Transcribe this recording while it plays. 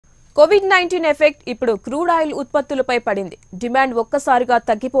COVID-19 effect ఇప్పుడు crude oil ఉత్పత్తులపై పడింది. డిమాండ్ ఒక్కసారిగా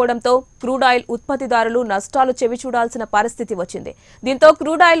తగ్గిపోవడంతో క్రూడ్ ఆయిల్ ఉత్పత్తిదారులు నష్టాలు చెవిచూడాల్సిన పరిస్థితి వచ్చింది. దీంతో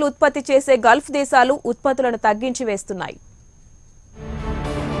క్రూడ్ ఆయిల్ ఉత్పత్తి చేసే గల్ఫ్ దేశాలు ఉత్పత్తులను తగ్గించి వేస్తున్నాయి.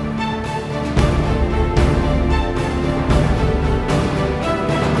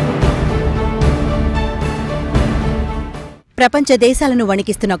 ప్రపంచ దేశాలను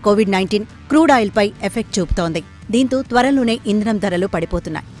వణికిస్తున్న కోవిడ్-19 క్రూడ్ ఆయిల్పై ఎఫెక్ట్ చూపుతోంది. దీంతో త్వరలోనే ఇంధనం ధరలు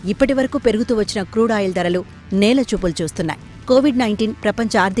పడిపోతున్నాయి. ఇప్పటివరకు పెరుగుతూ వచ్చిన క్రూడ్ ఆయిల్ ధరలు నేలచూపులు చూస్తున్నాయి. కోవిడ్-19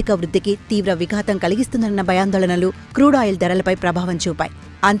 ప్రపంచ ఆర్థిక వృద్ధికి తీవ్ర విఘాతం కలిగిస్తుందన్న భయాందోళనలు క్రూడ్ ఆయిల్ ధరలపై ప్రభావం చూపాయి.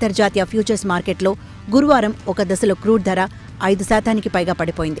 అంతర్జాతీయ ఫ్యూచర్స్ మార్కెట్లో గురువారం ఒక దశలో క్రూడ్ ధర 5% పైగా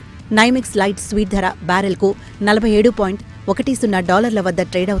పడిపోయింది. నైమిక్స్ లైట్ స్వీట్ ధర బ్యారెల్కు $47.10 వద్ద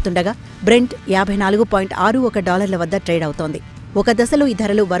ట్రేడ్ అవుతుండగా బ్రెంట్ $54.61 వద్ద ట్రేడ్ అవుతోంది. ఒక దశలో ఈ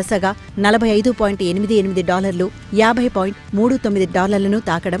ధరలు వరుసగా $45.88, $50.39లను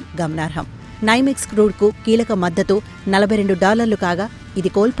తాకడం గమనార్హం. నైమిక్స్ క్రూడ్కు కీలక మద్దతు $42 కాగా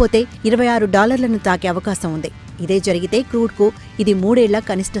ఇది కోల్పోతే $26లను తాకే అవకాశం ఉంది. ఇదే జరిగితే క్రూడ్కు ఇది 3 ఏళ్ల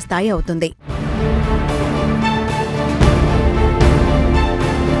కనిష్ట స్థాయి అవుతుంది.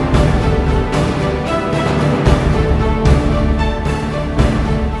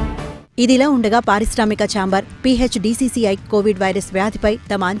 ఇదిలా ఉండగా పారిశ్రామిక ఛాంబర్ PHDCCI కోవిడ్ వైరస్ వ్యాధిపై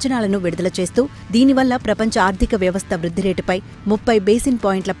తమ అంచనాలను విడుదల చేస్తూ దీనివల్ల ప్రపంచ ఆర్థిక వ్యవస్థ వృద్ధి రేటుపై 30 బేసిన్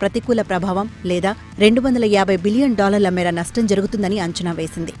పాయింట్ల ప్రతికూల ప్రభావం లేదా $250 బిలియన్ మేర నష్టం జరుగుతుందని అంచనా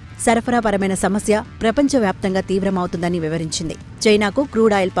వేసింది. సరఫరాపరమైన సమస్య ప్రపంచవ్యాప్తంగా తీవ్రమవుతుందని వివరించింది. చైనాకు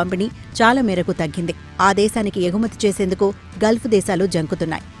క్రూడ్ ఆయిల్ పంపిణీ చాలా మేరకు తగ్గింది. ఆ దేశానికి ఎగుమతి చేసేందుకు గల్ఫ్ దేశాలు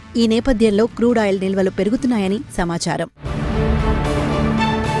జంకుతున్నాయి. ఈ నేపథ్యంలో క్రూడ్ ఆయిల్ నిల్వలు పెరుగుతున్నాయని సమాచారం.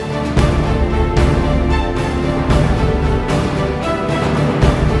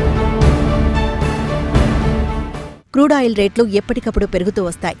 క్రూడ్ ఆయిల్ రేట్లు ఎప్పటికప్పుడు పెరుగుతూ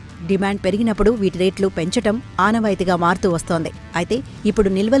వస్తాయి. డిమాండ్ పెరిగినప్పుడు వీటి రేట్లు పెంచటం ఆనవాయితీగా మారుతూ వస్తోంది. అయితే ఇప్పుడు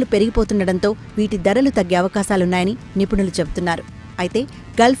నిల్వలు పెరిగిపోతుండటంతో వీటి ధరలు తగ్గే అవకాశాలున్నాయని నిపుణులు చెబుతున్నారు. అయితే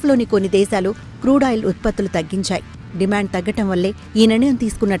గల్ఫ్లోని కొన్ని దేశాలు క్రూడ్ ఆయిల్ ఉత్పత్తులు తగ్గించాయి. డిమాండ్ తగ్గటం వల్లే ఈ నిర్ణయం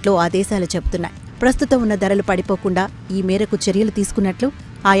తీసుకున్నట్లు ఆ దేశాలు చెబుతున్నాయి. ప్రస్తుతం ఉన్న ధరలు పడిపోకుండా ఈ మేరకు చర్యలు తీసుకున్నట్లు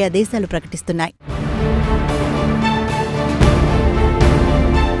ఆయా దేశాలు ప్రకటిస్తున్నాయి.